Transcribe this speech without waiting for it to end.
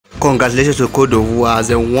Congratulations to Cote as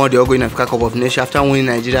they won the ongoing Africa Cup of Nations after winning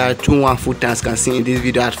Nigeria 2-1 full time. As can see in this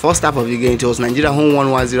video, at first half of the game it was Nigeria who won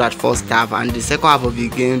 1-0 at first half, and the second half of the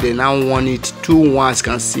game they now won it 2-1. As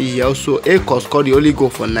can see here, also Cote scored the only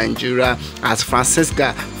goal for Nigeria as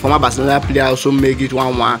Francesca, former Barcelona player, also make it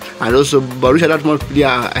 1-1, and also Borussia Dortmund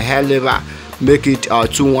player Herlever make it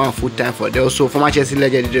 2-1 full time for them. Also former Chelsea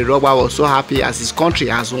legend the Drogba was so happy as his country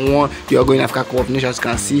has won the ongoing Africa Cup of Nations. As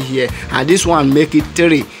can see here, and this one make it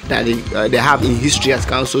 3 that they have in history, as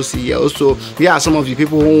can also see here. Also here are some of the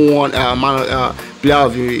people who won player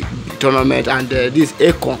of the tournament, and this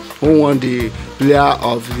Akon who won the player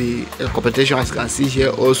of the competition, as you can see here.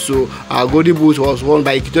 Also Golden Boot was won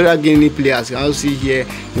by Equatorial Guinea players, as you can also see here.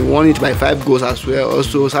 He won it by 5 goals as well.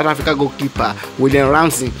 Also South Africa goalkeeper William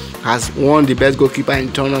Ramsey has won the best goalkeeper in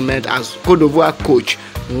the tournament, as Cote d'Ivoire coach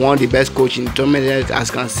won the best coach in the tournament, as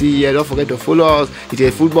you can see here. Don't forget to follow us. It's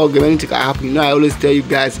a football game, anything can happen. You know, I always tell you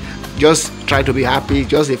guys, just try to be happy.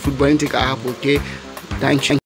 Just a football, anything can happen. Okay, thank you.